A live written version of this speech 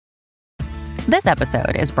This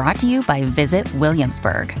episode is brought to you by Visit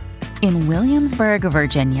Williamsburg. In Williamsburg,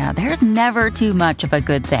 Virginia, there's never too much of a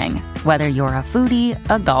good thing. Whether you're a foodie,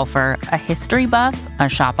 a golfer, a history buff, a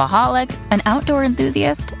shopaholic, an outdoor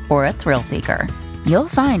enthusiast, or a thrill seeker, you'll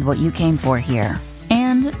find what you came for here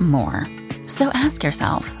and more. So ask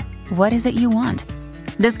yourself, what is it you want?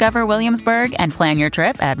 Discover Williamsburg and plan your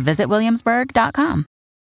trip at visitwilliamsburg.com.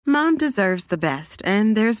 Mom deserves the best,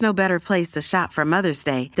 and there's no better place to shop for Mother's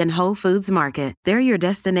Day than Whole Foods Market. They're your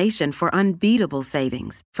destination for unbeatable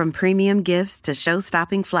savings, from premium gifts to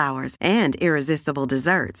show-stopping flowers and irresistible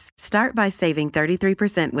desserts. Start by saving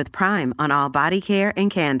 33% with Prime on all body care and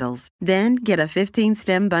candles. Then get a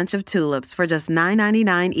 15-stem bunch of tulips for just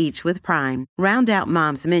 $9.99 each with Prime. Round out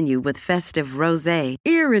Mom's menu with festive rosé,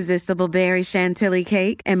 irresistible berry chantilly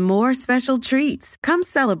cake, and more special treats. Come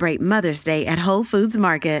celebrate Mother's Day at Whole Foods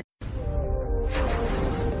Market.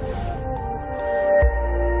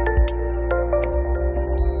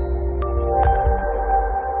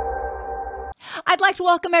 I'd like to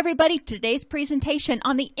welcome everybody to today's presentation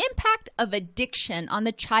on the impact of addiction on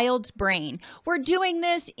the child's brain. We're doing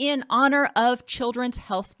this in honor of Children's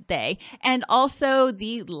Health Day and also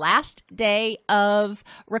the last day of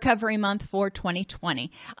Recovery Month for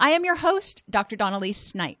 2020. I am your host, Dr. Dawn-Elise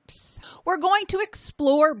Snipes. We're going to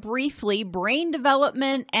explore briefly brain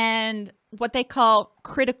development and what they call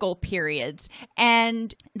critical periods,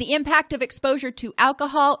 and the impact of exposure to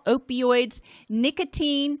alcohol, opioids,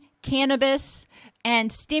 nicotine, cannabis, and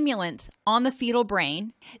stimulants on the fetal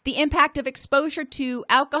brain, the impact of exposure to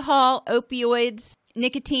alcohol, opioids,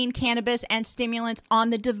 nicotine, cannabis, and stimulants on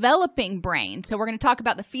the developing brain. So we're going to talk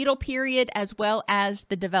about the fetal period as well as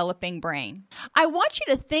the developing brain. I want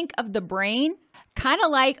you to think of the brain kind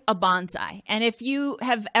of like a bonsai. And if you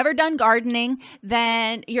have ever done gardening,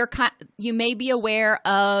 then you may be aware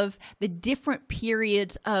of the different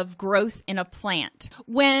periods of growth in a plant.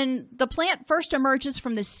 When the plant first emerges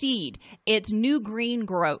from the seed, it's new green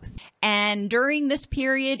growth. And during this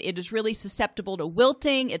period, it is really susceptible to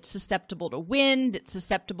wilting, it's susceptible to wind, it's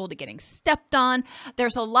susceptible to getting stepped on.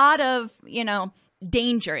 There's a lot of,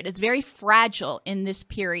 danger. It is very fragile in this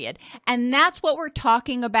period. And that's what we're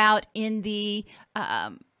talking about in the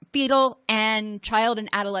fetal and child and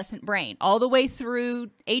adolescent brain. All the way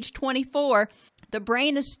through age 24, the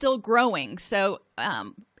brain is still growing. So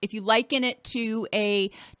if you liken it to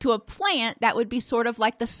a plant, that would be sort of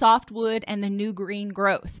like the softwood and the new green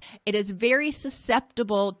growth. It is very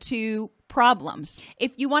susceptible to problems.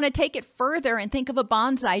 If you want to take it further and think of a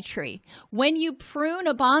bonsai tree, when you prune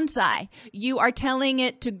a bonsai, you are telling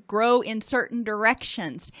it to grow in certain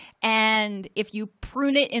directions. And if you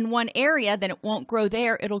prune it in one area, then it won't grow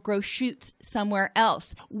there. It'll grow shoots somewhere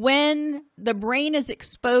else. When the brain is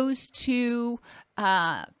exposed to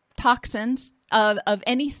toxins of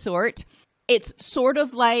any sort, it's sort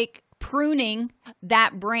of like pruning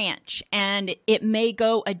that branch, and it may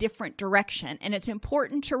go a different direction. And it's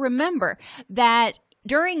important to remember that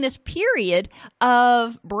during this period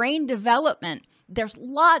of brain development, there's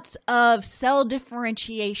lots of cell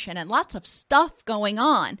differentiation and lots of stuff going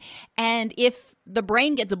on. And if the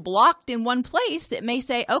brain gets blocked in one place, it may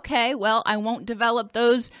say, okay, well, I won't develop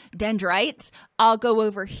those dendrites. I'll go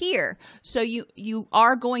over here. So you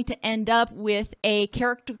are going to end up with a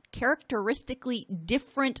characteristically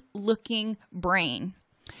different looking brain.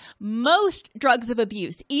 Most drugs of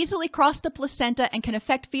abuse easily cross the placenta and can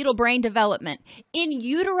affect fetal brain development. In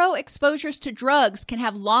utero exposures to drugs can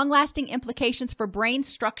have long-lasting implications for brain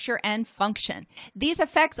structure and function. These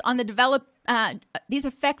affect the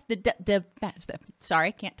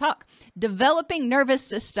developing nervous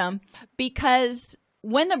system, because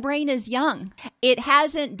when the brain is young, it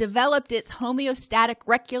hasn't developed its homeostatic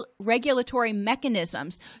regulatory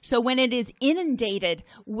mechanisms. So when it is inundated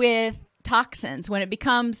with toxins, when it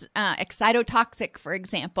becomes excitotoxic, for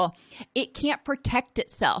example, it can't protect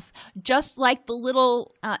itself, just like the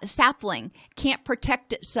little sapling can't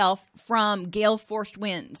protect itself from gale-force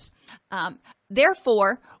winds.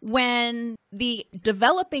 Therefore, when the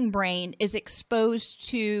developing brain is exposed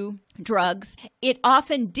to drugs, it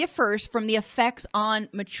often differs from the effects on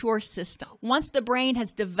mature system. Once the brain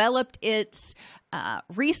has developed its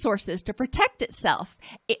resources to protect itself,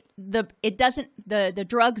 the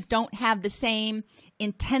drugs don't have the same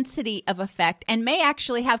intensity of effect and may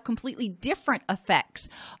actually have completely different effects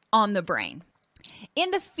on the brain.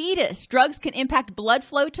 In the fetus, drugs can impact blood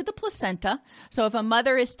flow to the placenta. So if a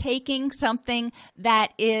mother is taking something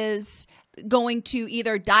that is going to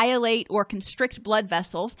either dilate or constrict blood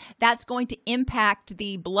vessels, that's going to impact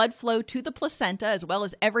the blood flow to the placenta as well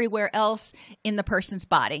as everywhere else in the person's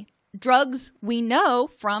body. Drugs we know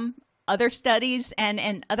from other studies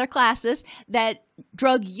and other classes that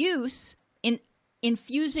drug use in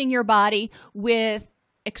infusing your body with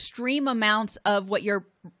extreme amounts of what your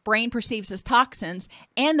brain perceives as toxins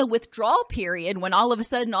and the withdrawal period when all of a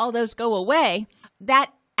sudden all those go away,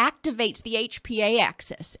 that activates the HPA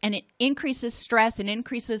axis and it increases stress and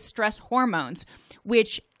increases stress hormones,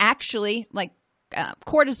 which actually, like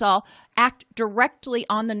cortisol, act directly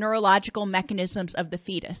on the neurological mechanisms of the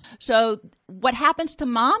fetus. So what happens to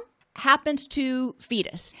mom happens to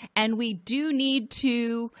fetus, and we do need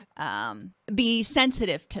to be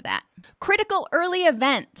sensitive to that. Critical early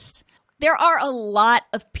events. There are a lot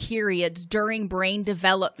of periods during brain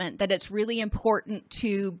development that it's really important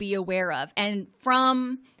to be aware of. And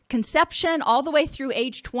from conception all the way through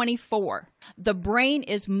age 24, the brain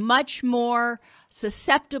is much more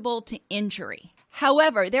susceptible to injury.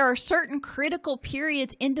 However, there are certain critical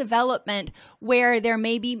periods in development where there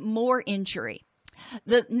may be more injury.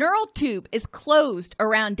 The neural tube is closed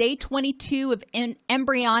around day 22 of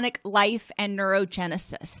embryonic life and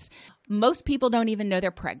neurogenesis. Most people don't even know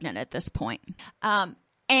they're pregnant at this point.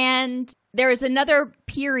 And there is another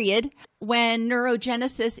period when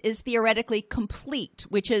neurogenesis is theoretically complete,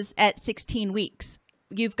 which is at 16 weeks.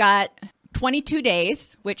 You've got 22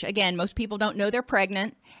 days, which again, most people don't know they're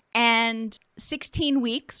pregnant, and 16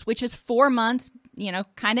 weeks, which is 4 months,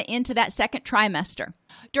 kind of into that second trimester.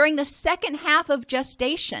 During the second half of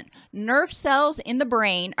gestation, nerve cells in the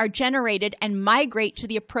brain are generated and migrate to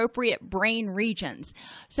the appropriate brain regions.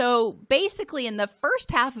 So basically in the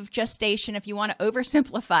first half of gestation, if you want to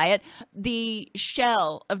oversimplify it, the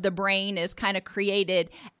shell of the brain is kind of created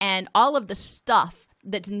and all of the stuff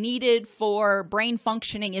that's needed for brain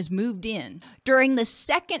functioning is moved in. During the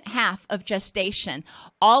second half of gestation,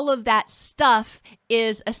 all of that stuff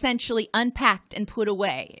is essentially unpacked and put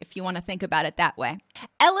away, if you want to think about it that way.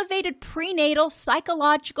 Elevated prenatal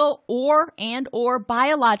psychological or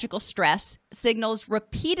biological stress signals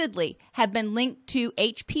repeatedly have been linked to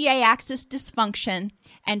HPA axis dysfunction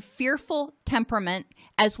and fearful temperament,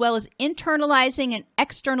 as well as internalizing and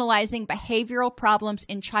externalizing behavioral problems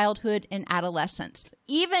in childhood and adolescence.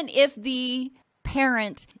 Even if the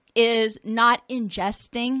parent is not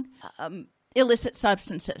ingesting illicit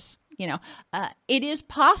substances, it is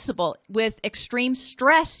possible with extreme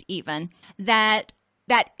stress even that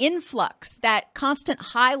influx, that constant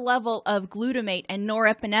high level of glutamate and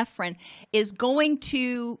norepinephrine is going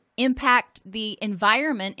to impact the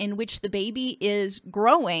environment in which the baby is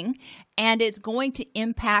growing, and it's going to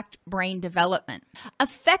impact brain development.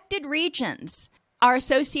 Affected regions are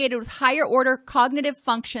associated with higher order cognitive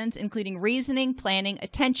functions, including reasoning, planning,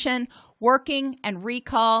 attention, working and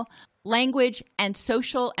recall, language, and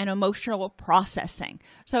social and emotional processing.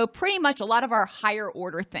 So pretty much a lot of our higher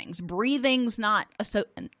order things. Breathing's not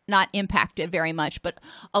impacted very much, but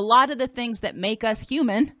a lot of the things that make us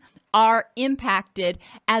human are impacted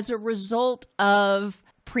as a result of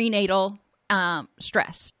prenatal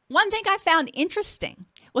stress. One thing I found interesting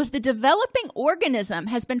was the developing organism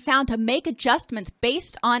has been found to make adjustments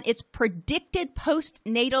based on its predicted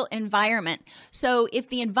postnatal environment. So if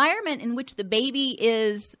the environment in which the baby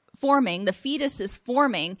is forming, the fetus is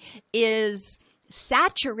forming, is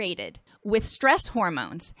saturated with stress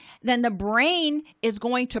hormones, then the brain is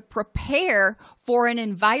going to prepare for an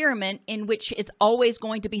environment in which it's always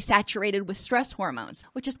going to be saturated with stress hormones,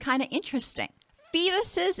 which is kind of interesting.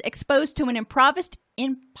 Fetuses exposed to an impoverished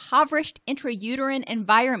intrauterine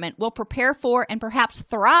environment will prepare for and perhaps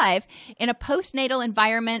thrive in a postnatal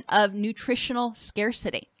environment of nutritional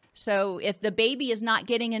scarcity. So if the baby is not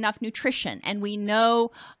getting enough nutrition, and we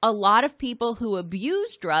know a lot of people who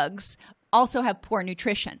abuse drugs also have poor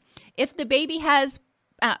nutrition. If the baby has,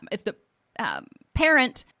 if the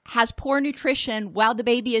parent has poor nutrition while the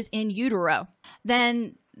baby is in utero,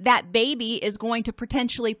 then that baby is going to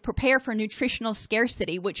potentially prepare for nutritional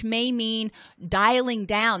scarcity, which may mean dialing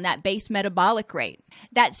down that base metabolic rate.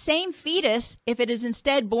 That same fetus, if it is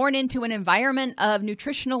instead born into an environment of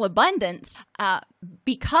nutritional abundance,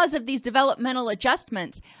 because of these developmental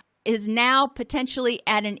adjustments, is now potentially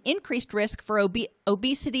at an increased risk for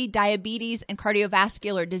obesity, diabetes, and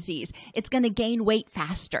cardiovascular disease. It's going to gain weight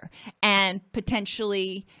faster and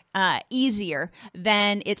potentially easier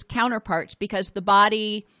than its counterparts because the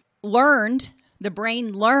brain learned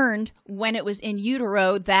when it was in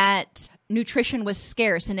utero that nutrition was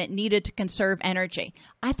scarce and it needed to conserve energy.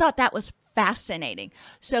 I thought that was fascinating.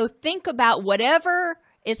 So think about whatever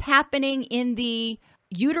is happening in the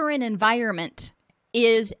uterine environment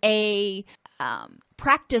is a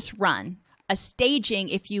practice run, a staging,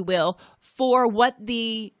 if you will, for what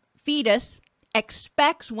the fetus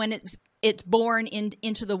expects when it's it's born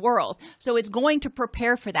into the world. So it's going to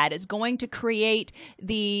prepare for that. It's going to create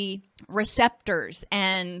the receptors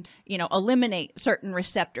and, eliminate certain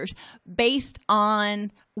receptors based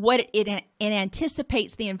on what it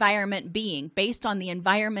anticipates the environment being, based on the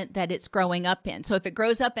environment that it's growing up in. So if it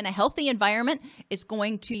grows up in a healthy environment, it's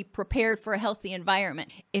going to be prepared for a healthy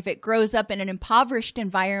environment. If it grows up in an impoverished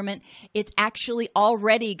environment, it's actually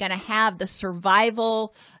already going to have the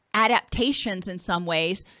survival adaptations in some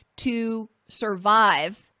ways to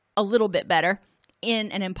survive a little bit better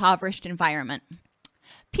in an impoverished environment.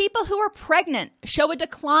 People who are pregnant show a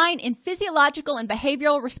decline in physiological and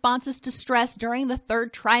behavioral responses to stress during the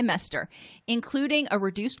third trimester, including a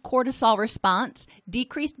reduced cortisol response,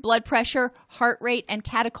 decreased blood pressure, heart rate, and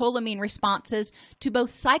catecholamine responses to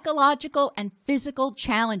both psychological and physical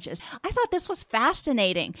challenges. I thought this was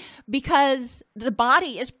fascinating because the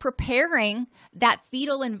body is preparing that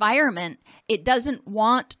fetal environment. It doesn't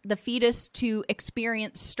want the fetus to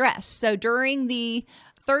experience stress. So during the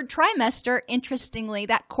third trimester, interestingly,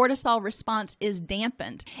 that cortisol response is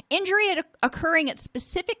dampened. Injury occurring at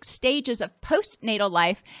specific stages of postnatal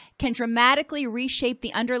life can dramatically reshape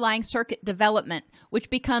the underlying circuit development,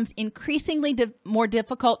 which becomes increasingly more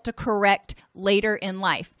difficult to correct later in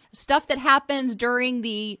life. Stuff that happens during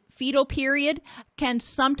the fetal period can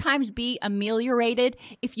sometimes be ameliorated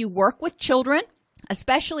if you work with children.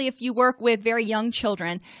 Especially if you work with very young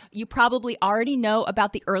children, you probably already know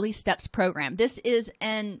about the Early Steps program. This is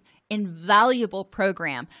an invaluable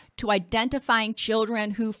program to identifying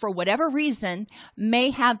children who, for whatever reason,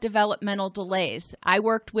 may have developmental delays. I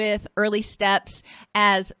worked with Early Steps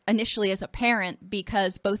initially as a parent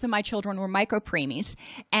because both of my children were micropreemies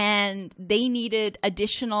and they needed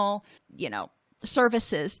additional,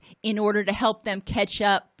 services in order to help them catch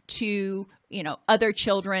up to, other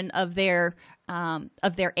children of their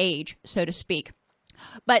age, so to speak.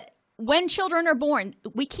 But when children are born,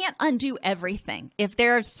 we can't undo everything. If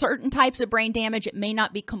there are certain types of brain damage, it may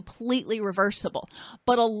not be completely reversible.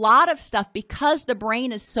 But a lot of stuff, because the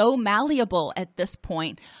brain is so malleable at this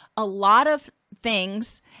point, a lot of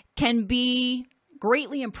things can be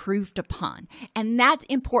greatly improved upon. And that's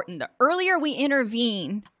important. The earlier we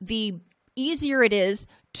intervene, the easier it is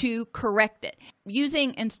to correct it.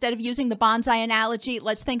 Instead of using the bonsai analogy,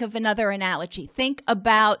 let's think of another analogy. Think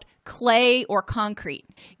about clay or concrete.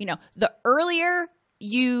 The earlier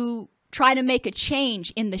you try to make a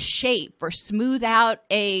change in the shape or smooth out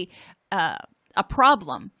a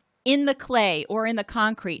problem in the clay or in the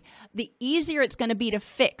concrete, the easier it's going to be to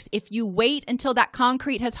fix. If you wait until that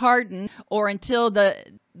concrete has hardened or until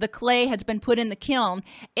the clay has been put in the kiln,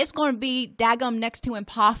 it's going to be daggum next to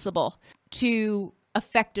impossible to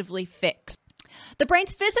effectively fix. The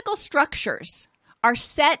brain's physical structures are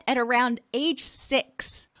set at around age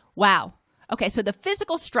 6. Wow. Okay, so the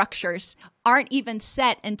physical structures aren't even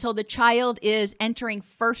set until the child is entering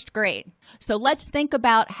first grade. So let's think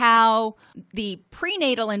about how the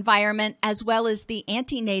prenatal environment as well as the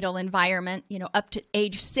antenatal environment, up to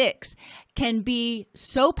age 6, can be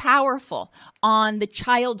so powerful on the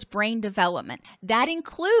child's brain development. That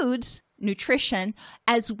includes nutrition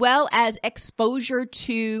as well as exposure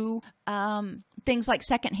to things like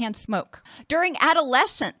secondhand smoke. During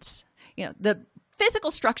adolescence, the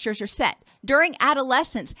physical structures are set. During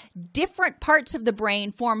adolescence, different parts of the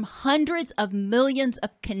brain form hundreds of millions of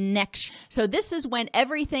connections. So this is when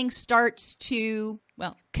everything starts to,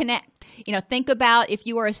 connect. Think about if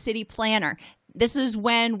you are a city planner. This is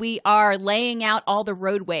when we are laying out all the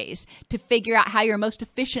roadways to figure out how you're most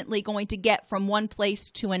efficiently going to get from one place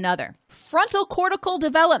to another. Frontal cortical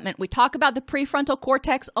development. We talk about the prefrontal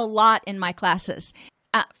cortex a lot in my classes.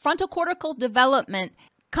 Frontal cortical development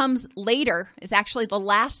comes later, is actually the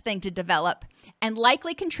last thing to develop, and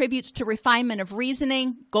likely contributes to refinement of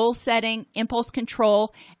reasoning, goal setting, impulse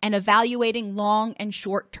control, and evaluating long and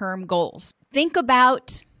short-term goals. Think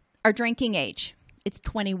about our drinking age. It's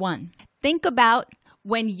 21. Think about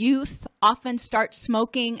when youth often start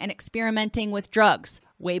smoking and experimenting with drugs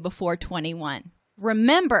way before 21.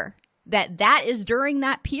 Remember that is during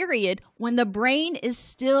that period when the brain is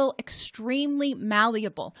still extremely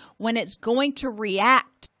malleable, when it's going to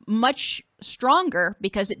react much stronger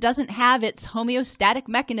because it doesn't have its homeostatic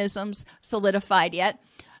mechanisms solidified yet.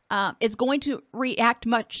 It's going to react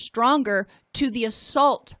much stronger to the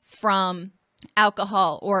assault from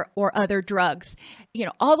alcohol or other drugs,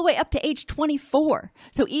 all the way up to age 24.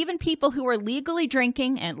 So even people who are legally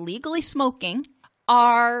drinking and legally smoking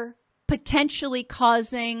are potentially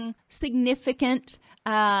causing significant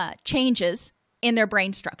changes in their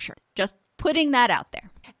brain structure. Just putting that out there.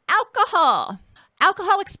 Alcohol.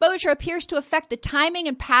 Alcohol exposure appears to affect the timing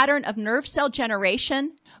and pattern of nerve cell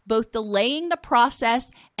generation, both delaying the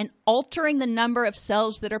process and altering the number of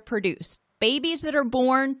cells that are produced. Babies that are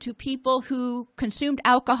born to people who consumed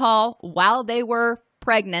alcohol while they were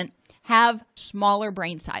pregnant have smaller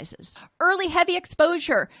brain sizes. Early heavy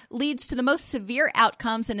exposure leads to the most severe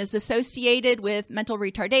outcomes and is associated with mental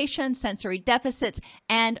retardation, sensory deficits,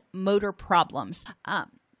 and motor problems.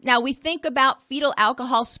 Now, we think about fetal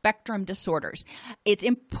alcohol spectrum disorders. It's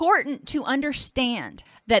important to understand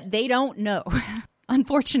that they don't know,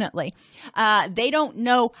 unfortunately. They don't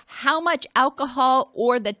know how much alcohol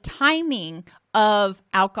or the timing of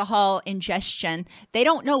alcohol ingestion. They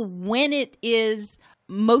don't know when it is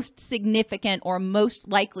most significant or most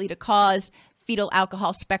likely to cause fetal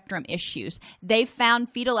alcohol spectrum issues. They found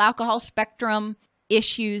fetal alcohol spectrum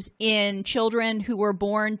issues in children who were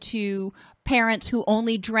born to parents who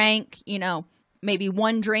only drank, maybe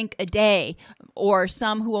one drink a day, or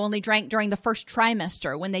some who only drank during the first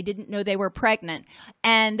trimester when they didn't know they were pregnant.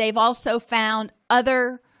 And they've also found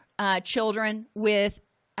other children with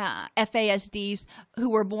FASDs who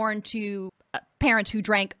were born to parents who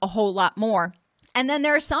drank a whole lot more. And then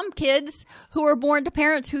there are some kids who are born to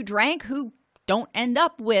parents who drank who don't end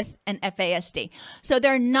up with an FASD. So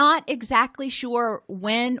they're not exactly sure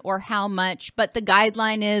when or how much, but the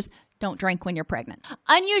guideline is don't drink when you're pregnant.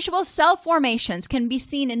 Unusual cell formations can be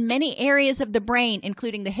seen in many areas of the brain,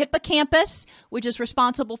 including the hippocampus, which is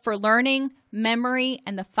responsible for learning, memory,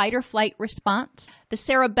 and the fight or flight response, the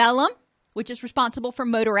cerebellum, which is responsible for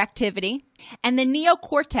motor activity, and the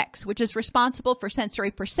neocortex, which is responsible for sensory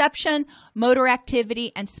perception, motor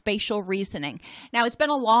activity, and spatial reasoning. Now, it's been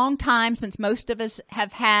a long time since most of us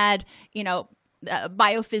have had,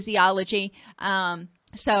 biophysiology.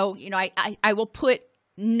 So, I will put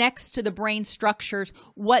next to the brain structures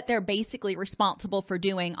what they're basically responsible for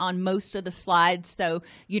doing on most of the slides, so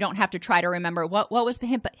you don't have to try to remember what was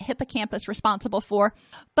the hippocampus responsible for.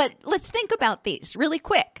 But let's think about these really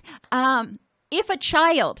quick. If a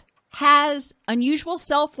child has unusual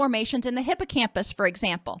cell formations in the hippocampus, for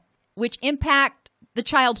example, which impact the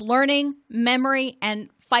child's learning, memory, and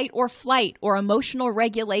fight or flight or emotional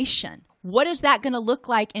regulation, what is that going to look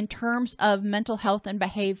like in terms of mental health and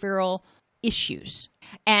behavioral issues,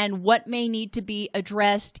 and what may need to be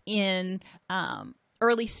addressed in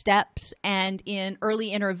early steps and in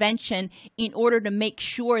early intervention in order to make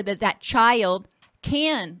sure that that child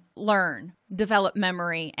can learn, develop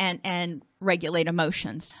memory, and regulate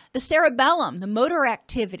emotions. The cerebellum, the motor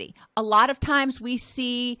activity, a lot of times we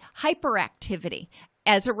see hyperactivity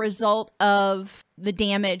as a result of the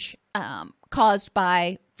damage caused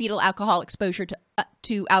by fetal alcohol exposure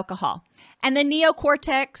to alcohol. And the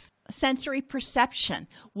neocortex, sensory perception,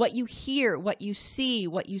 what you hear, what you see,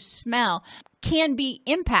 what you smell, can be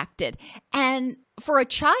impacted. And for a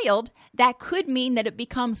child, that could mean that it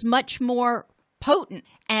becomes much more potent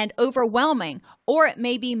and overwhelming, or it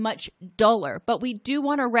may be much duller. But we do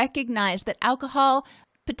want to recognize that alcohol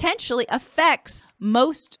potentially affects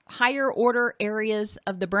most higher order areas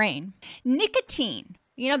of the brain. Nicotine.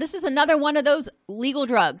 This is another one of those legal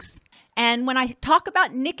drugs. And when I talk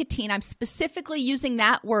about nicotine, I'm specifically using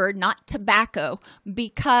that word, not tobacco,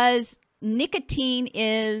 because nicotine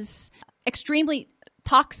is extremely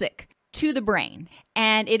toxic to the brain.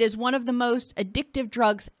 And it is one of the most addictive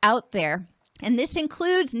drugs out there. And this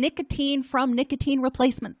includes nicotine from nicotine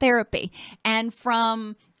replacement therapy and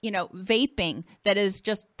from, vaping that is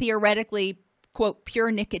just theoretically, quote,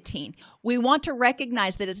 pure nicotine. We want to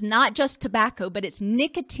recognize that it's not just tobacco, but it's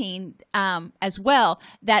nicotine as well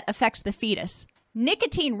that affects the fetus.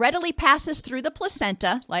 Nicotine readily passes through the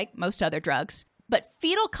placenta, like most other drugs, but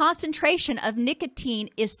fetal concentration of nicotine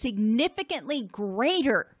is significantly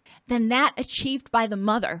greater than that achieved by the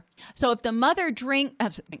mother. So if the mother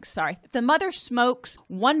if the mother smokes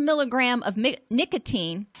 1 milligram of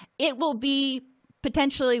nicotine, it will be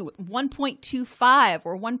potentially 1.25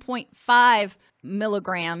 or 1.5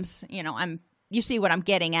 milligrams. You see what I'm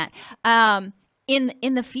getting at.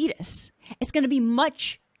 In the fetus, it's going to be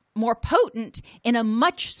much more potent in a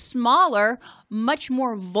much smaller, much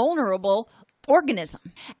more vulnerable organism.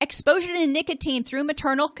 Exposure to nicotine through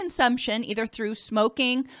maternal consumption, either through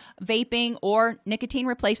smoking, vaping, or nicotine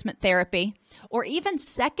replacement therapy, or even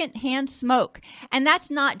secondhand smoke. And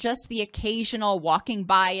that's not just the occasional walking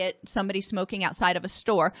by it, somebody smoking outside of a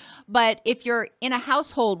store, but if you're in a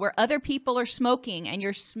household where other people are smoking and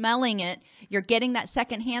you're smelling it, you're getting that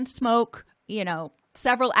secondhand smoke,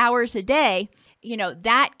 several hours a day,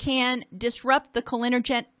 that can disrupt the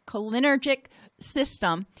cholinergic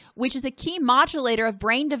system, which is a key modulator of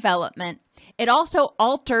brain development. It also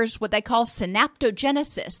alters what they call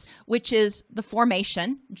synaptogenesis, which is the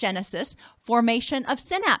formation of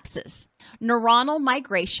synapses, neuronal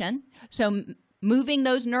migration, so moving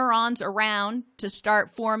those neurons around to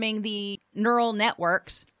start forming the neural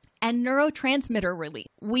networks, and neurotransmitter release.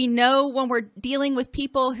 We know when we're dealing with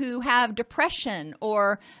people who have depression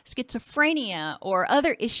or schizophrenia or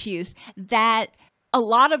other issues that a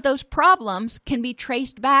lot of those problems can be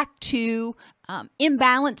traced back to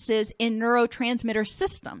imbalances in neurotransmitter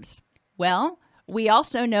systems. Well, we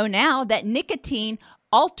also know now that nicotine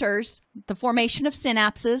alters the formation of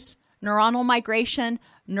synapses, neuronal migration,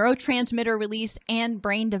 neurotransmitter release, and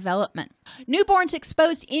brain development. Newborns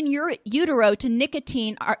exposed in utero to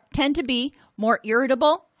nicotine tend to be more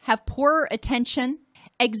irritable, have poorer attention,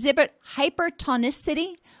 exhibit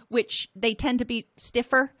hypertonicity, which they tend to be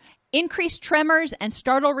stiffer, increased tremors and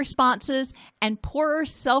startle responses, and poorer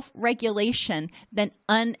self-regulation than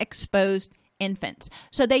unexposed infants.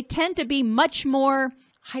 So they tend to be much more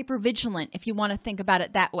hypervigilant, if you want to think about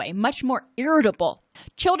it that way, much more irritable.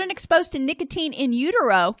 Children exposed to nicotine in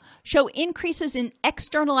utero show increases in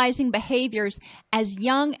externalizing behaviors as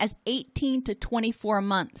young as 18 to 24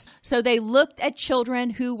 months. So they looked at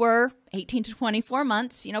children who were 18 to 24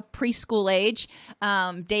 months, preschool age,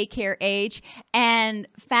 daycare age, and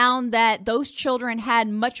found that those children had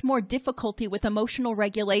much more difficulty with emotional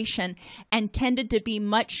regulation and tended to be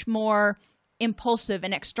much more impulsive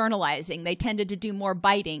and externalizing. They tended to do more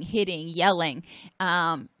biting, hitting, yelling,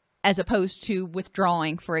 as opposed to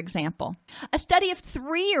withdrawing, for example. A study of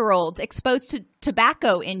 3-year-olds exposed to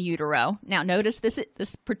tobacco in utero. Now, notice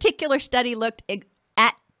this particular study looked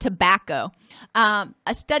at tobacco.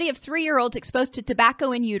 A study of 3-year-olds exposed to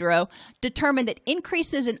tobacco in utero determined that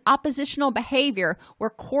increases in oppositional behavior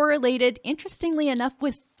were correlated, interestingly enough,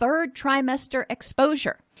 with third trimester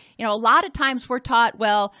exposure. A lot of times we're taught,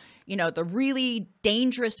 the really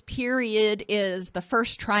dangerous period is the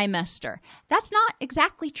first trimester. That's not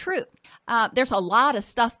exactly true. There's a lot of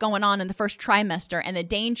stuff going on in the first trimester, and the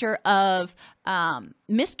danger of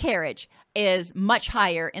miscarriage is much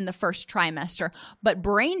higher in the first trimester. But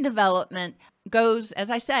brain development goes, as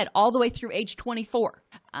I said, all the way through age 24.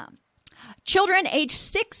 Children age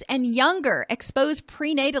 6 and younger exposed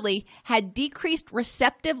prenatally had decreased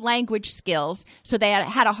receptive language skills, so they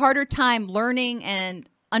had a harder time learning and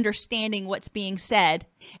understanding what's being said,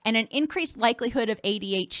 and an increased likelihood of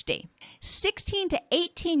ADHD. 16 to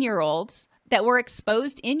 18-year-olds that were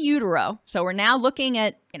exposed in utero, so we're now looking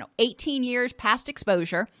at 18 years past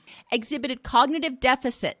exposure, exhibited cognitive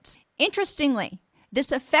deficits. Interestingly,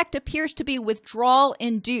 this effect appears to be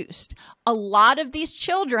withdrawal-induced. A lot of these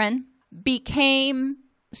children became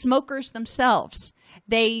smokers themselves.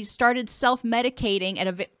 They started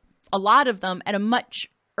self-medicating a lot of them at a much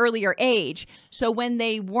earlier age. So when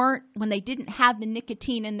they didn't have the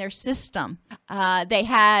nicotine in their system, they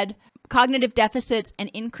had cognitive deficits and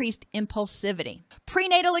increased impulsivity.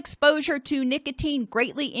 Prenatal exposure to nicotine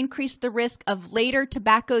greatly increased the risk of later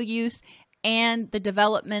tobacco use and the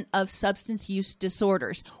development of substance use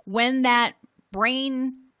disorders. When that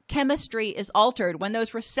brain chemistry is altered, when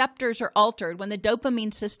those receptors are altered, when the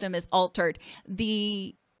dopamine system is altered,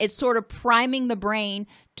 it's sort of priming the brain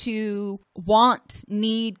to want,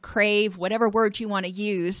 need, crave, whatever word you want to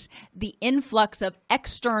use, the influx of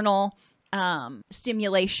external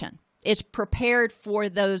stimulation. It's prepared for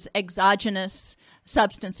those exogenous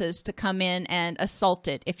substances to come in and assault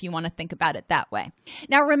it, if you want to think about it that way.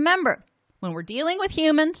 Now, remember, when we're dealing with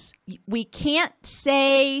humans, we can't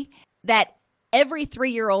say that every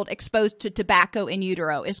 3-year-old exposed to tobacco in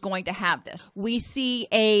utero is going to have this. We see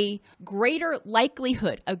a greater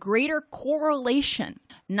likelihood, a greater correlation,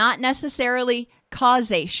 not necessarily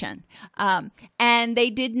causation. And they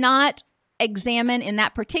did not examine in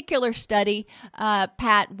that particular study,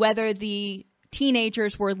 Pat, whether the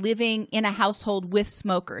teenagers were living in a household with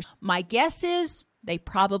smokers. My guess is they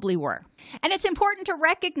probably were. And it's important to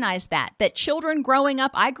recognize that children growing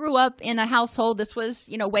up, I grew up in a household, this was,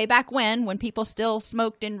 way back when people still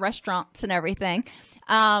smoked in restaurants and everything,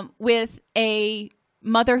 with a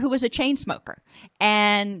mother who was a chain smoker.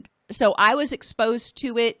 And so I was exposed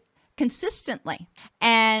to it consistently.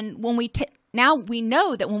 And when now we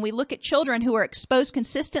know that when we look at children who are exposed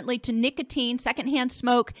consistently to nicotine, secondhand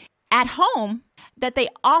smoke at home, that they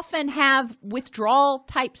often have withdrawal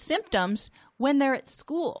type symptoms when they're at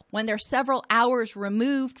school, when they're several hours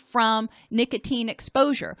removed from nicotine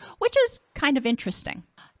exposure, which is kind of interesting.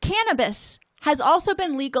 Cannabis has also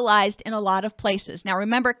been legalized in a lot of places. Now,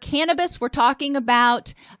 remember, cannabis, we're talking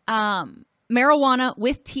about marijuana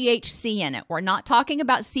with THC in it. We're not talking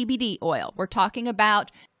about CBD oil. We're talking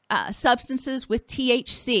about substances with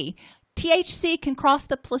THC. THC can cross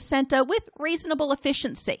the placenta with reasonable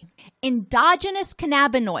efficiency. Endogenous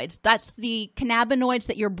cannabinoids, that's the cannabinoids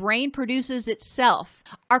that your brain produces itself,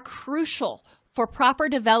 are crucial for proper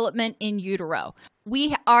development in utero.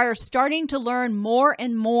 We are starting to learn more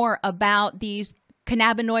and more about these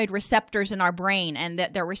cannabinoid receptors in our brain and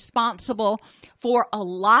that they're responsible for a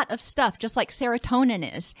lot of stuff, just like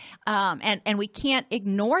serotonin is. And we can't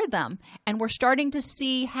ignore them. And we're starting to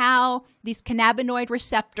see how these cannabinoid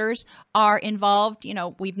receptors are involved. You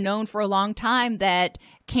know, we've known for a long time that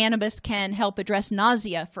cannabis can help address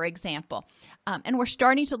nausea, for example. And we're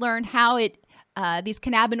starting to learn how these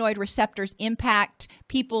cannabinoid receptors impact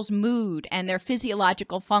people's mood and their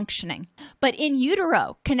physiological functioning. But in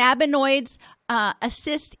utero, cannabinoids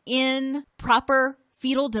assist in proper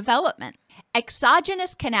fetal development.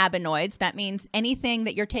 Exogenous cannabinoids, that means anything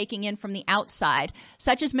that you're taking in from the outside,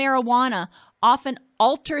 such as marijuana, often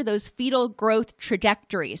alter those fetal growth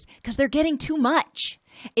trajectories because they're getting too much.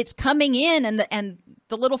 It's coming in and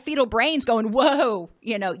the little fetal brain's going, whoa,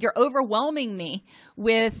 you know, you're overwhelming me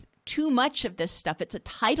with too much of this stuff. It's a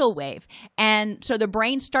tidal wave. And so the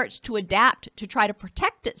brain starts to adapt to try to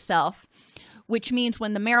protect itself, which means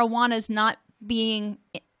when the marijuana is not being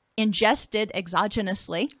ingested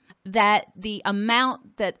exogenously, that the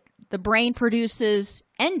amount that the brain produces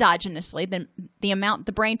endogenously, the amount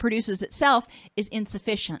the brain produces itself, is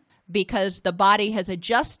insufficient because the body has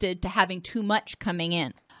adjusted to having too much coming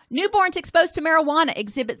in. Newborns exposed to marijuana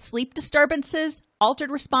exhibit sleep disturbances,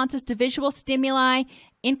 altered responses to visual stimuli,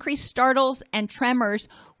 increased startles, and tremors,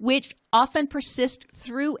 which often persist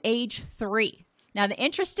through age 3. Now, the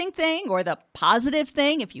interesting thing, or the positive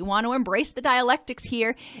thing, if you want to embrace the dialectics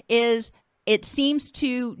here, is it seems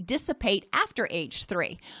to dissipate after age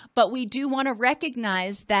 3. But we do want to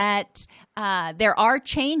recognize that there are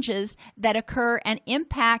changes that occur and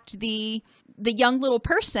impact the young little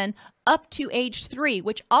person up to age 3,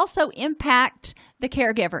 which also impact the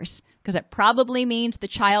caregivers, because it probably means the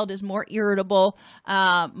child is more irritable,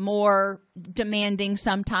 more demanding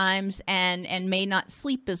sometimes, and may not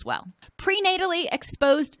sleep as well. Prenatally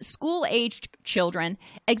exposed school-aged children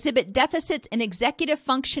exhibit deficits in executive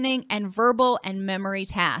functioning and verbal and memory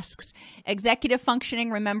tasks. Executive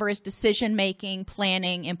functioning, remember, is decision-making,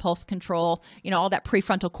 planning, impulse control, all that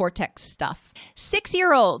prefrontal cortex stuff.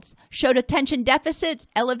 6-year-olds showed attention deficits,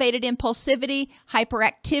 elevated impulsivity,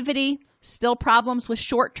 hyperactivity, still problems with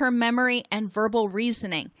short-term memory and verbal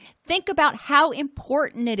reasoning. Think about how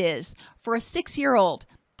important it is for a 6-year-old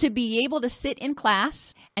to be able to sit in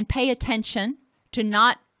class and pay attention, to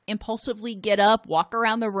not impulsively get up, walk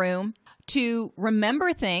around the room, to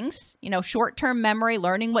remember things, short-term memory,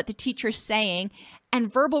 learning what the teacher's saying,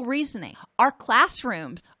 and verbal reasoning. Our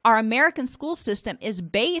classrooms, our American school system is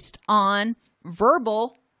based on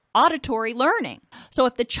verbal auditory learning. So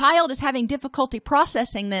if the child is having difficulty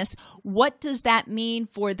processing this, what does that mean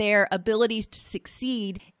for their abilities to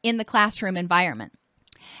succeed in the classroom environment?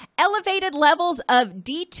 Elevated levels of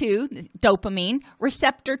D2, dopamine,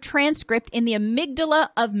 receptor transcript in the amygdala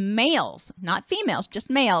of males, not females, just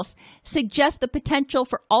males, suggest the potential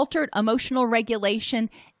for altered emotional regulation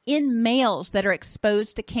in males that are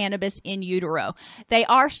exposed to cannabis in utero. They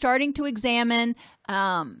are starting to examine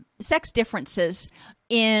sex differences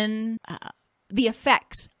in the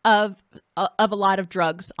effects of a lot of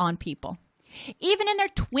drugs on people. Even in their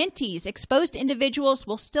 20s, exposed individuals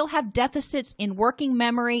will still have deficits in working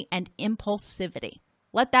memory and impulsivity.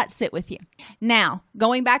 Let that sit with you. Now,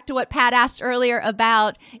 going back to what Pat asked earlier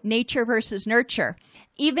about nature versus nurture,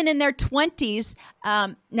 even in their 20s,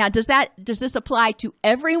 now does this apply to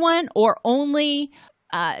everyone or only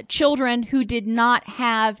children who did not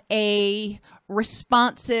have a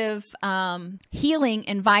responsive healing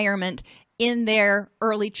environment in their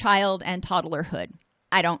early child and toddlerhood?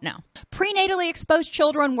 I don't know. Prenatally exposed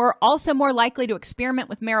children were also more likely to experiment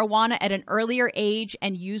with marijuana at an earlier age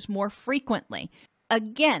and use more frequently.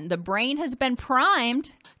 Again, the brain has been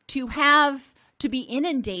primed to be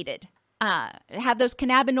inundated, have those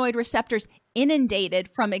cannabinoid receptors inundated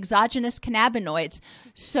from exogenous cannabinoids.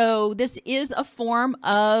 So this is a form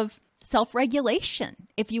of self-regulation,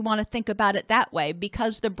 if you want to think about it that way,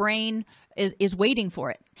 because the brain is waiting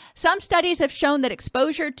for it. Some studies have shown that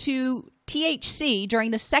exposure to THC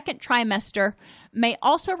during the second trimester may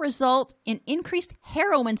also result in increased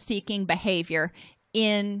heroin-seeking behavior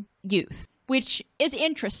in youth, which is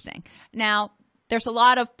interesting. Now, there's a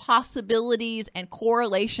lot of possibilities and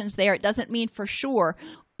correlations there. It doesn't mean for sure,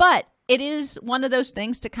 but it is one of those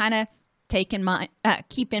things to kind of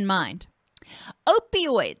keep in mind.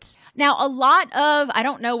 Opioids. Now, I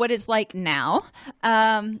don't know what it's like now,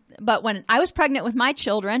 but when I was pregnant with my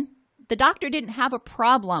children, the doctor didn't have a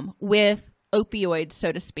problem with opioids,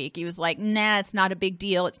 so to speak. He was like, nah, it's not a big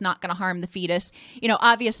deal. It's not going to harm the fetus.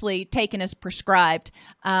 Obviously taken as prescribed.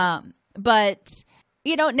 But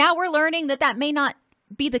now we're learning that may not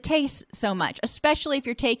be the case so much, especially if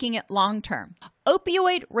you're taking it long term.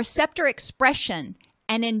 Opioid receptor expression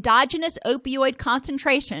and endogenous opioid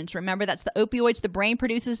concentrations, remember that's the opioids the brain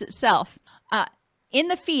produces itself, in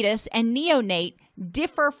the fetus and neonate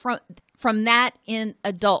differ from that in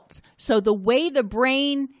adults. So the way the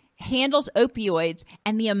brain handles opioids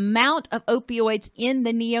and the amount of opioids in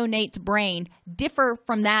the neonate's brain differ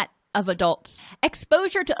from that of adults.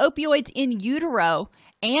 Exposure to opioids in utero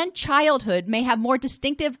and childhood may have more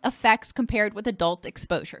distinctive effects compared with adult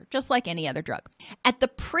exposure, just like any other drug. At the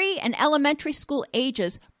pre- and elementary school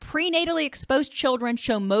ages, prenatally exposed children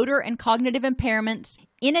show motor and cognitive impairments,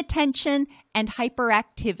 inattention, and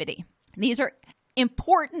hyperactivity. These are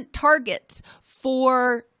important targets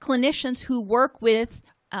for clinicians who work with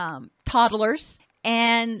toddlers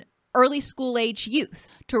and early school age youth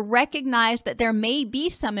to recognize that there may be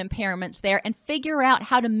some impairments there and figure out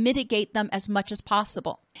how to mitigate them as much as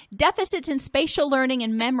possible. Deficits in spatial learning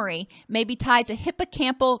and memory may be tied to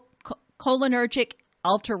hippocampal cholinergic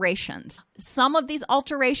alterations. Some of these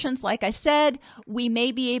alterations, like I said, we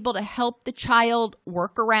may be able to help the child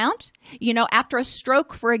work around. After a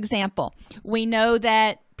stroke, for example, we know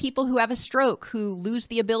that people who have a stroke, who lose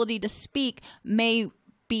the ability to speak, may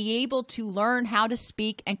be able to learn how to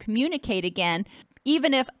speak and communicate again,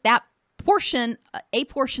 even if a portion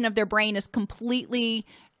of their brain is completely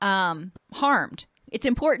harmed. It's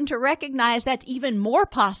important to recognize that's even more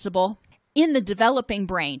possible in the developing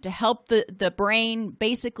brain to help the brain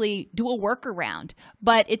basically do a workaround.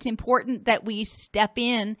 But it's important that we step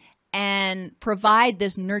in and provide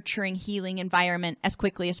this nurturing, healing environment as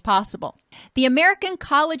quickly as possible. The American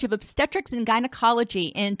College of Obstetrics and Gynecology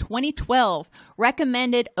in 2012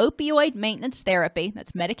 recommended opioid maintenance therapy,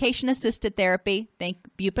 that's medication-assisted therapy, think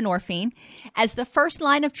buprenorphine, as the first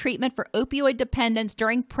line of treatment for opioid dependence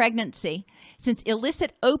during pregnancy, since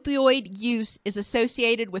illicit opioid use is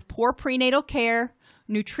associated with poor prenatal care,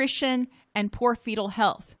 nutrition, and poor fetal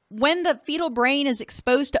health. When the fetal brain is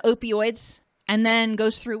exposed to opioids, and then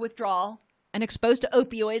goes through withdrawal, and exposed to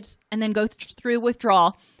opioids, and then goes through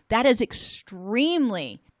withdrawal, that is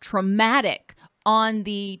extremely traumatic on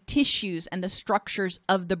the tissues and the structures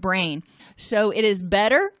of the brain. So it is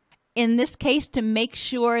better, in this case, to make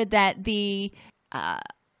sure that the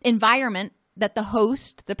environment, that the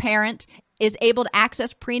host, the parent, is able to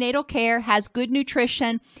access prenatal care, has good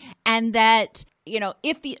nutrition, and that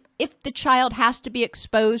if the child has to be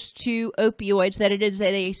exposed to opioids, that it is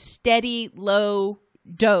at a steady low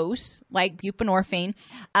dose, like buprenorphine,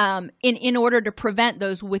 in order to prevent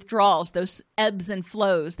those withdrawals, those ebbs and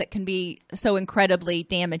flows that can be so incredibly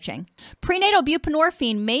damaging. Prenatal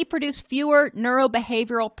buprenorphine may produce fewer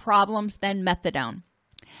neurobehavioral problems than methadone.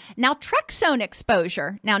 Naltrexone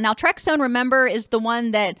exposure. Now, naltrexone, remember, is the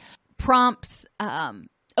one that prompts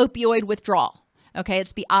opioid withdrawal. Okay,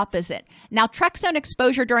 it's the opposite. Naltrexone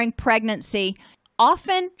exposure during pregnancy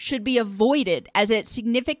often should be avoided as it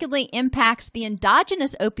significantly impacts the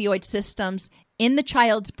endogenous opioid systems in the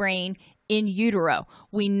child's brain in utero.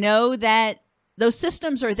 We know that those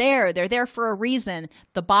systems are there. They're there for a reason.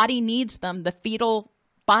 The body needs them. The fetal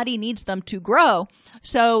body needs them to grow.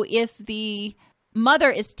 So if the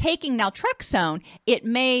mother is taking naltrexone, it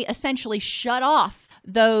may essentially shut off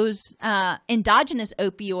those endogenous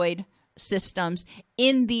opioid systems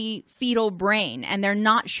in the fetal brain, and they're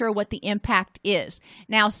not sure what the impact is.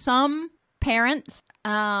 Now, some parents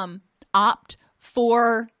opt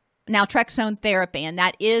for naltrexone therapy, and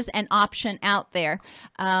that is an option out there,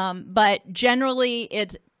 but generally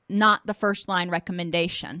it's not the first line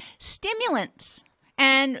recommendation. Stimulants.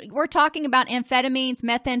 And we're talking about amphetamines,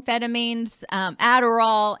 methamphetamines,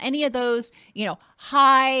 Adderall, any of those,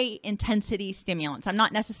 high intensity stimulants. I'm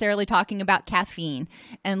not necessarily talking about caffeine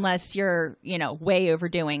unless you're, way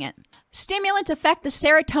overdoing it. Stimulants affect the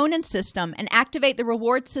serotonin system and activate the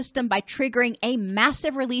reward system by triggering a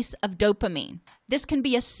massive release of dopamine. This can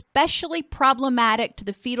be especially problematic to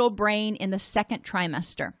the fetal brain in the second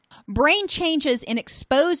trimester. Brain changes in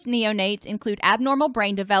exposed neonates include abnormal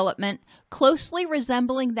brain development, closely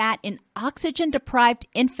resembling that in oxygen-deprived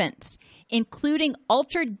infants, including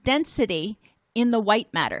altered density in the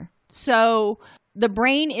white matter. So the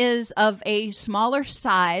brain is of a smaller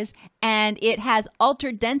size and it has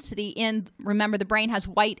altered density remember, the brain has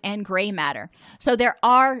white and gray matter. So there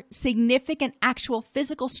are significant actual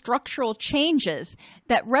physical structural changes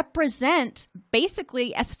that represent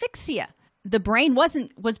basically asphyxia. The brain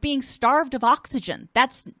was being starved of oxygen.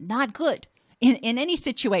 That's not good in any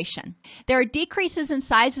situation. There are decreases in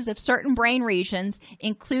sizes of certain brain regions,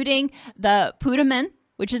 including the putamen,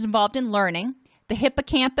 which is involved in learning, the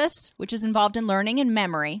hippocampus, which is involved in learning and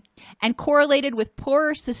memory, and correlated with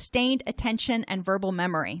poorer sustained attention and verbal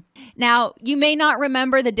memory. Now, you may not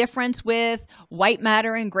remember the difference with white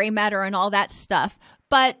matter and gray matter and all that stuff,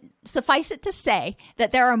 but suffice it to say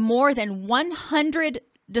that there are more than 100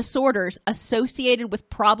 disorders associated with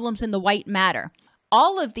problems in the white matter.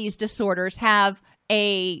 All of these disorders have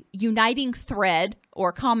a uniting thread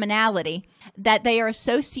or commonality that they are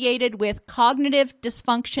associated with cognitive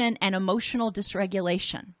dysfunction and emotional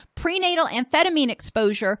dysregulation. Prenatal amphetamine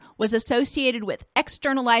exposure was associated with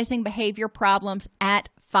externalizing behavior problems at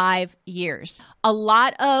 5 years. A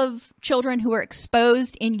lot of children who are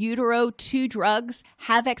exposed in utero to drugs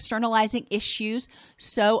have externalizing issues,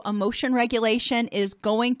 so emotion regulation is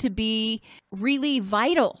going to be really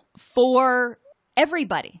vital for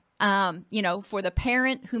everybody. For the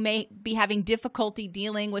parent who may be having difficulty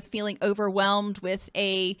dealing with feeling overwhelmed with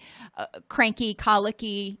a cranky,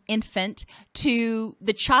 colicky infant, to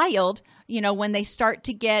the child, when they start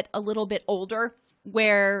to get a little bit older,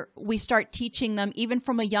 where we start teaching them even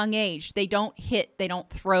from a young age, they don't hit, they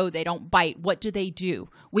don't throw, they don't bite. What do?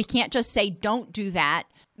 We can't just say, don't do that,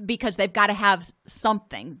 because they've got to have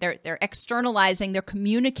something. They're externalizing, they're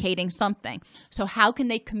communicating something. So how can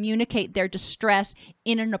they communicate their distress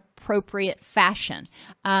in an appropriate fashion?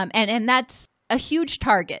 And that's a huge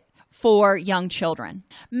target for young children.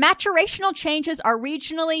 Maturational changes are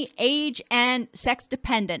regionally age and sex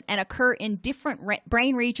dependent and occur in different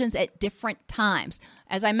brain regions at different times.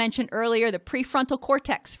 As I mentioned earlier, the prefrontal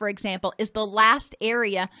cortex, for example, is the last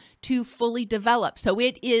area to fully develop. So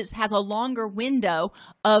it has a longer window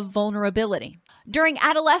of vulnerability. During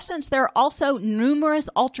adolescence, there are also numerous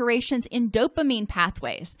alterations in dopamine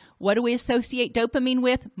pathways. What do we associate dopamine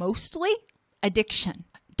with? Mostly addiction.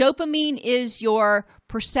 Dopamine is your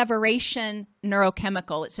perseveration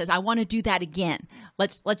neurochemical. It says, I want to do that again.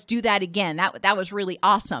 Let's do that again. That was really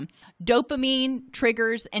awesome. Dopamine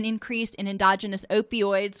triggers an increase in endogenous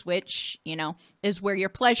opioids, which, is where your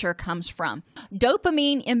pleasure comes from.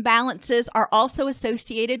 Dopamine imbalances are also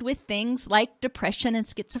associated with things like depression and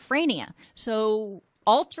schizophrenia. So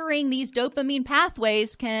altering these dopamine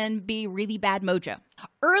pathways can be really bad mojo.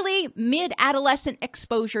 Early mid-adolescent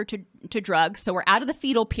exposure to drugs. So we're out of the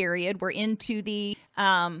fetal period. We're into the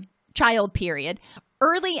child period.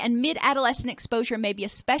 Early and mid-adolescent exposure may be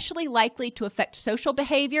especially likely to affect social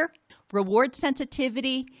behavior, reward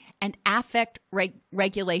sensitivity, and affect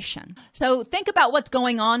regulation. So think about what's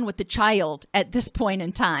going on with the child at this point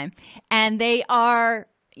in time. And they are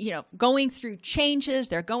going through changes,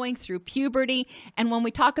 they're going through puberty. And when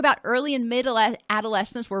we talk about early and mid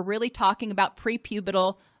adolescence, we're really talking about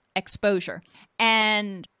prepubertal exposure.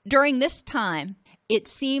 And during this time, it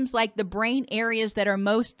seems like the brain areas that are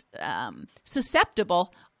most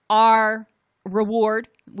susceptible are reward,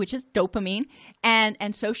 which is dopamine,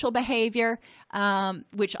 and social behavior,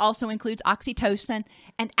 which also includes oxytocin,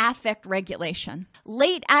 and affect regulation.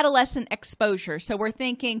 Late adolescent exposure, so we're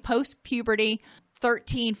thinking post-puberty,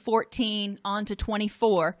 13, 14, on to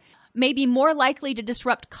 24, may be more likely to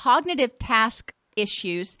disrupt cognitive task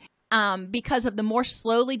issues because of the more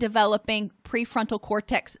slowly developing prefrontal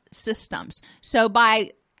cortex systems. So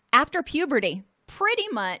after puberty, pretty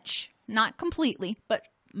much, not completely, but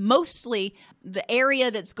mostly the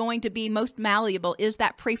area that's going to be most malleable is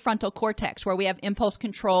that prefrontal cortex, where we have impulse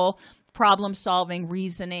control, problem solving,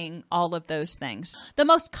 reasoning, all of those things. The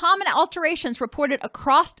most common alterations reported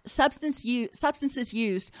across substances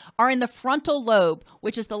used are in the frontal lobe,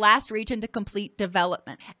 which is the last region to complete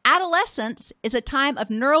development. Adolescence is a time of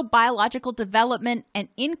neurobiological development and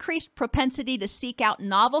increased propensity to seek out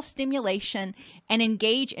novel stimulation and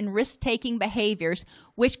engage in risk-taking behaviors,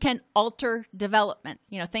 which can alter development.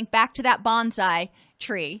 Think back to that bonsai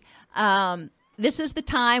tree. This is the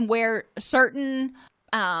time where certain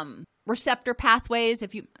receptor pathways,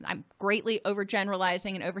 I'm greatly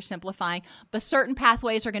overgeneralizing and oversimplifying, but certain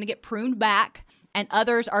pathways are going to get pruned back and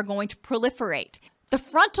others are going to proliferate. The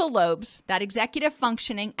frontal lobes, that executive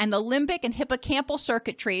functioning, and the limbic and hippocampal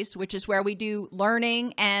circuitries, which is where we do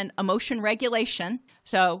learning and emotion regulation.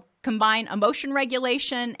 So combine emotion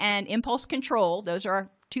regulation and impulse control. Those are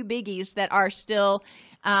two biggies that are still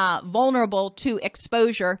vulnerable to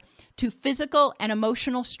exposure to physical and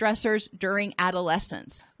emotional stressors during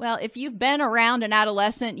adolescence. Well, if you've been around an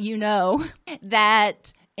adolescent, you know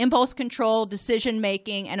that impulse control,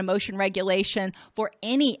 decision-making, and emotion regulation for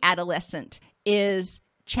any adolescent is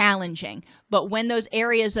challenging. But when those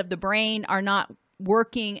areas of the brain are not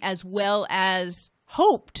working as well as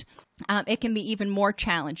hoped, it can be even more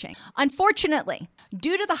challenging. Unfortunately,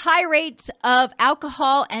 due to the high rates of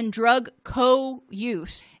alcohol and drug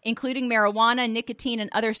co-use, including marijuana, nicotine, and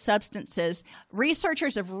other substances,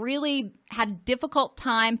 researchers have really had a difficult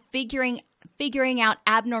time figuring out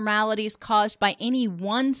abnormalities caused by any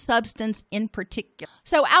one substance in particular.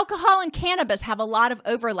 So alcohol and cannabis have a lot of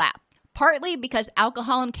overlap, partly because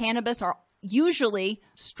alcohol and cannabis are usually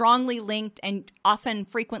strongly linked and often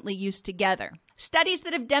frequently used together. Studies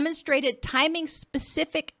that have demonstrated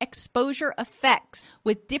timing-specific exposure effects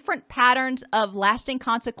with different patterns of lasting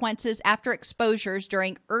consequences after exposures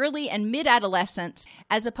during early and mid-adolescence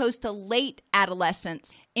as opposed to late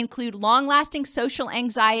adolescence include long-lasting social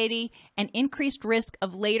anxiety and increased risk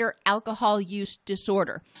of later alcohol use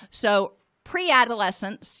disorder. So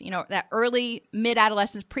pre-adolescence, that early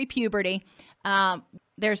mid-adolescence, pre-puberty,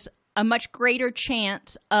 there's a much greater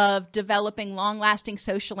chance of developing long-lasting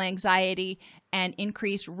social anxiety and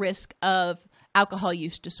increased risk of alcohol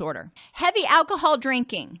use disorder. Heavy alcohol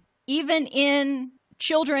drinking, even in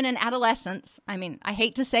children and adolescents, I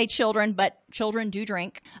hate to say children, but children do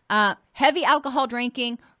drink. Heavy alcohol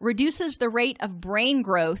drinking reduces the rate of brain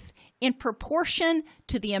growth in proportion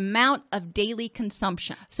to the amount of daily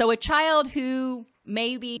consumption. So a child who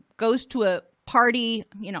maybe goes to a party,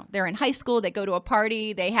 they're in high school, they go to a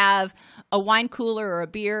party, they have a wine cooler or a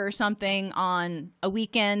beer or something on a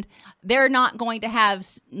weekend, they're not going to have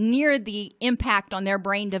near the impact on their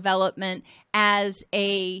brain development as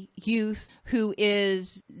a youth who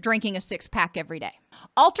is drinking a six-pack every day.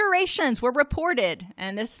 Alterations were reported,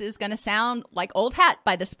 and this is going to sound like old hat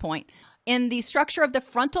by this point, in the structure of the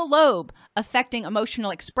frontal lobe, affecting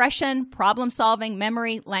emotional expression, problem-solving,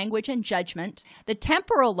 memory, language, and judgment. The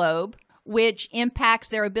temporal lobe, which impacts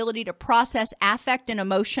their ability to process affect and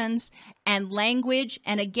emotions and language.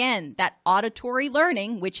 And again, that auditory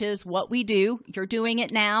learning, which is what we do. You're doing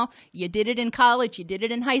it now. You did it in college. You did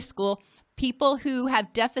it in high school. People who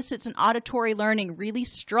have deficits in auditory learning really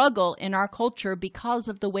struggle in our culture because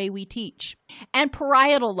of the way we teach. And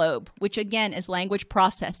parietal lobe, which again is language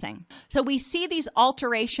processing. So we see these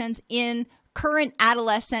alterations in current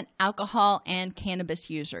adolescent alcohol and cannabis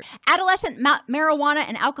users. Adolescent marijuana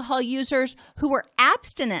and alcohol users who were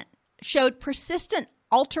abstinent showed persistent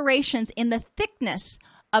alterations in the thickness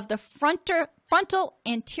of the frontal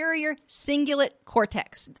anterior cingulate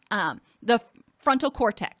cortex, the frontal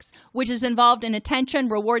cortex, which is involved in attention,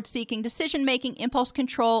 reward-seeking, decision-making, impulse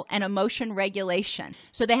control, and emotion regulation.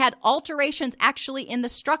 So they had alterations actually in the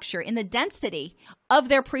structure, in the density of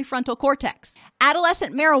their prefrontal cortex.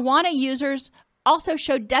 Adolescent marijuana users also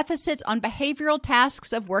showed deficits on behavioral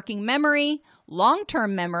tasks of working memory,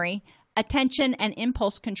 long-term memory, attention, and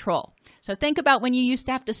impulse control. So think about when you used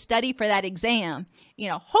to have to study for that exam.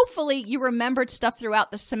 Hopefully you remembered stuff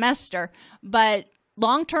throughout the semester, but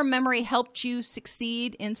long-term memory helped you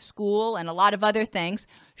succeed in school and a lot of other things.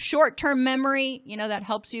 Short-term memory, that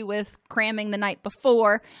helps you with cramming the night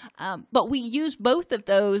before. But we use both of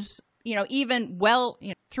those, even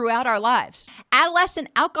throughout our lives. Adolescent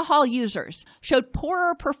alcohol users showed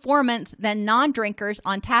poorer performance than non-drinkers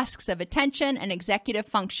on tasks of attention and executive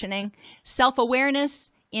functioning,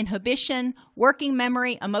 self-awareness, inhibition, working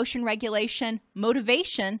memory, emotion regulation,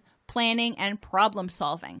 motivation, planning, and problem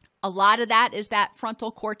solving. A lot of that is that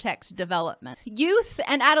frontal cortex development. Youth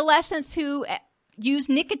and adolescents who use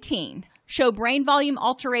nicotine show brain volume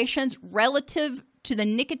alterations relative to the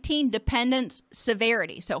nicotine dependence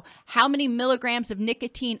severity. So how many milligrams of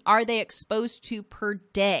nicotine are they exposed to per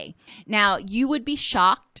day? Now, you would be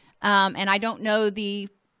shocked, and I don't know the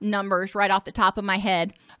numbers right off the top of my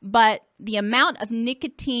head, but the amount of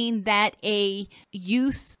nicotine that a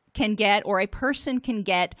youth can get or a person can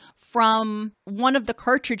get from one of the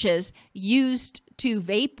cartridges used to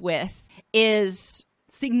vape with is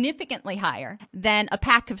significantly higher than a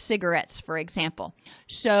pack of cigarettes, for example.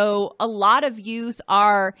 So a lot of youth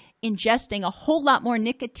are ingesting a whole lot more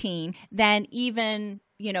nicotine than even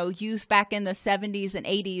youth back in the 70s and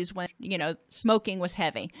 80s when, smoking was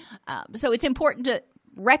heavy. So it's important to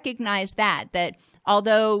recognize that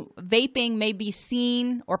Although vaping may be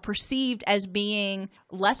seen or perceived as being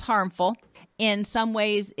less harmful, in some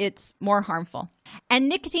ways it's more harmful. And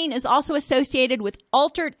nicotine is also associated with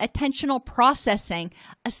altered attentional processing,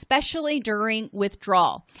 especially during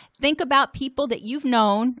withdrawal. Think about people that you've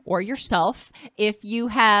known or yourself if you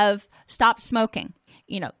have stopped smoking.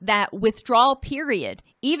 That withdrawal period,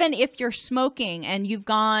 even if you're smoking and you've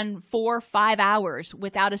gone 4 or 5 hours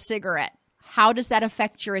without a cigarette, how does that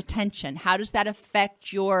affect your attention? How does that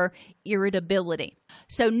affect your irritability?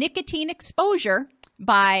 So nicotine exposure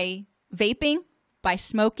by vaping, by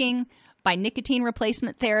smoking, by nicotine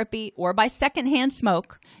replacement therapy, or by secondhand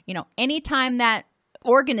smoke, anytime that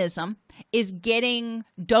organism is getting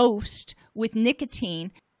dosed with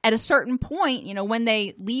nicotine, at a certain point, when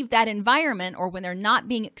they leave that environment or when they're not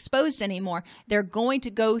being exposed anymore, they're going to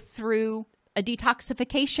go through a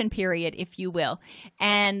detoxification period, if you will.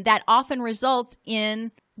 And that often results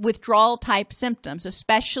in withdrawal type symptoms,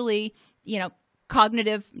 especially,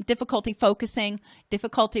 cognitive difficulty focusing,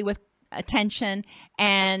 difficulty with attention,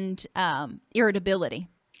 and irritability.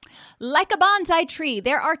 Like a bonsai tree,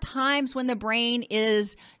 there are times when the brain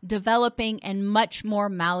is developing and much more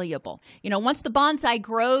malleable. Once the bonsai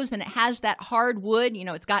grows and it has that hard wood,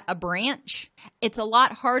 it's got a branch, it's a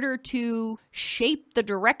lot harder to shape the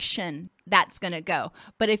direction that's going to go.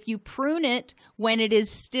 But if you prune it when it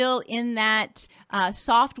is still in that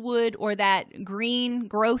softwood or that green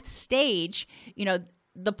growth stage,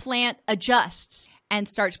 the plant adjusts and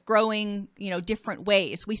starts growing, different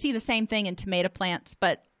ways. We see the same thing in tomato plants,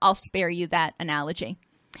 but I'll spare you that analogy.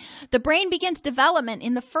 The brain begins development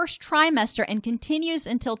in the first trimester and continues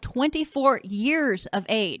until 24 years of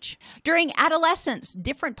age. During adolescence,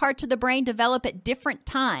 different parts of the brain develop at different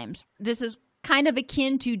times. This is kind of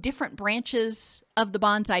akin to different branches of the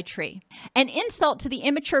bonsai tree. An insult to the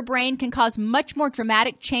immature brain can cause much more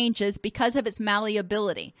dramatic changes because of its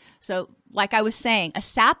malleability. So, like I was saying, a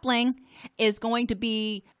sapling is going to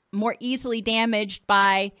be more easily damaged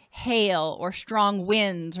by hail or strong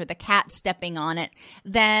winds or the cat stepping on it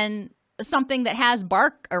than something that has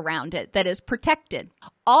bark around it that is protected.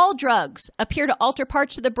 All drugs appear to alter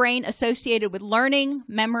parts of the brain associated with learning,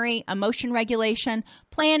 memory, emotion regulation,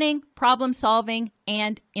 planning, problem solving,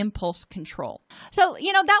 and impulse control. So,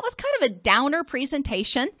 that was kind of a downer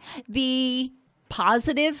presentation. The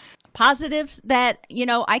positives that,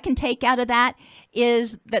 I can take out of that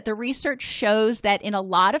is that the research shows that in a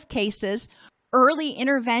lot of cases, early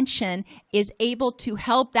intervention is able to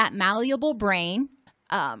help that malleable brain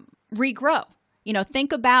regrow.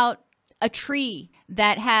 Think about a tree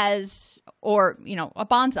that has, or, a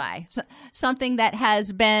bonsai, something that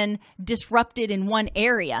has been disrupted in one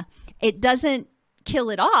area. It doesn't kill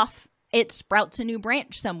it off. It sprouts a new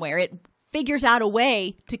branch somewhere. It figures out a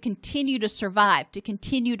way to continue to survive, to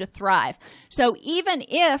continue to thrive. So even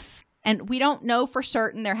if, and we don't know for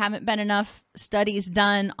certain, there haven't been enough studies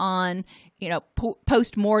done on,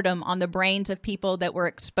 post-mortem on the brains of people that were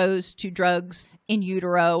exposed to drugs in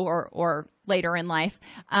utero or later in life,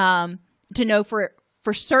 to know for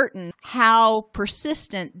certain how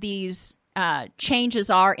persistent these changes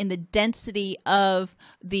are in the density of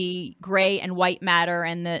the gray and white matter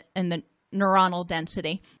and the neuronal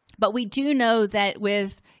density. But we do know that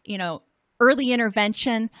with, early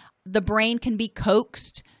intervention, the brain can be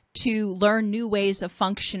coaxed to learn new ways of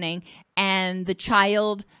functioning, and the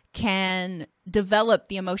child can develop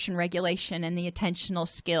the emotion regulation and the attentional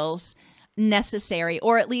skills necessary,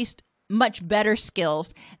 or at least much better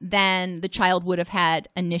skills than the child would have had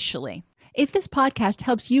initially. If this podcast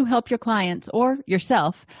helps you help your clients or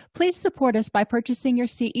yourself, please support us by purchasing your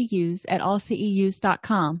CEUs at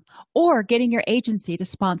allceus.com or getting your agency to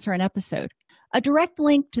sponsor an episode. A direct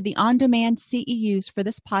link to the on-demand CEUs for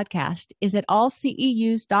this podcast is at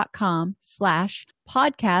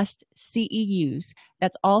allceus.com/podcastceus.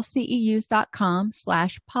 That's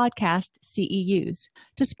allceus.com/podcastceus.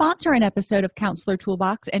 To sponsor an episode of Counselor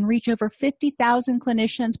Toolbox and reach over 50,000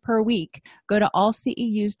 clinicians per week, go to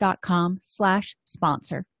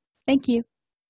allceus.com/sponsor. Thank you.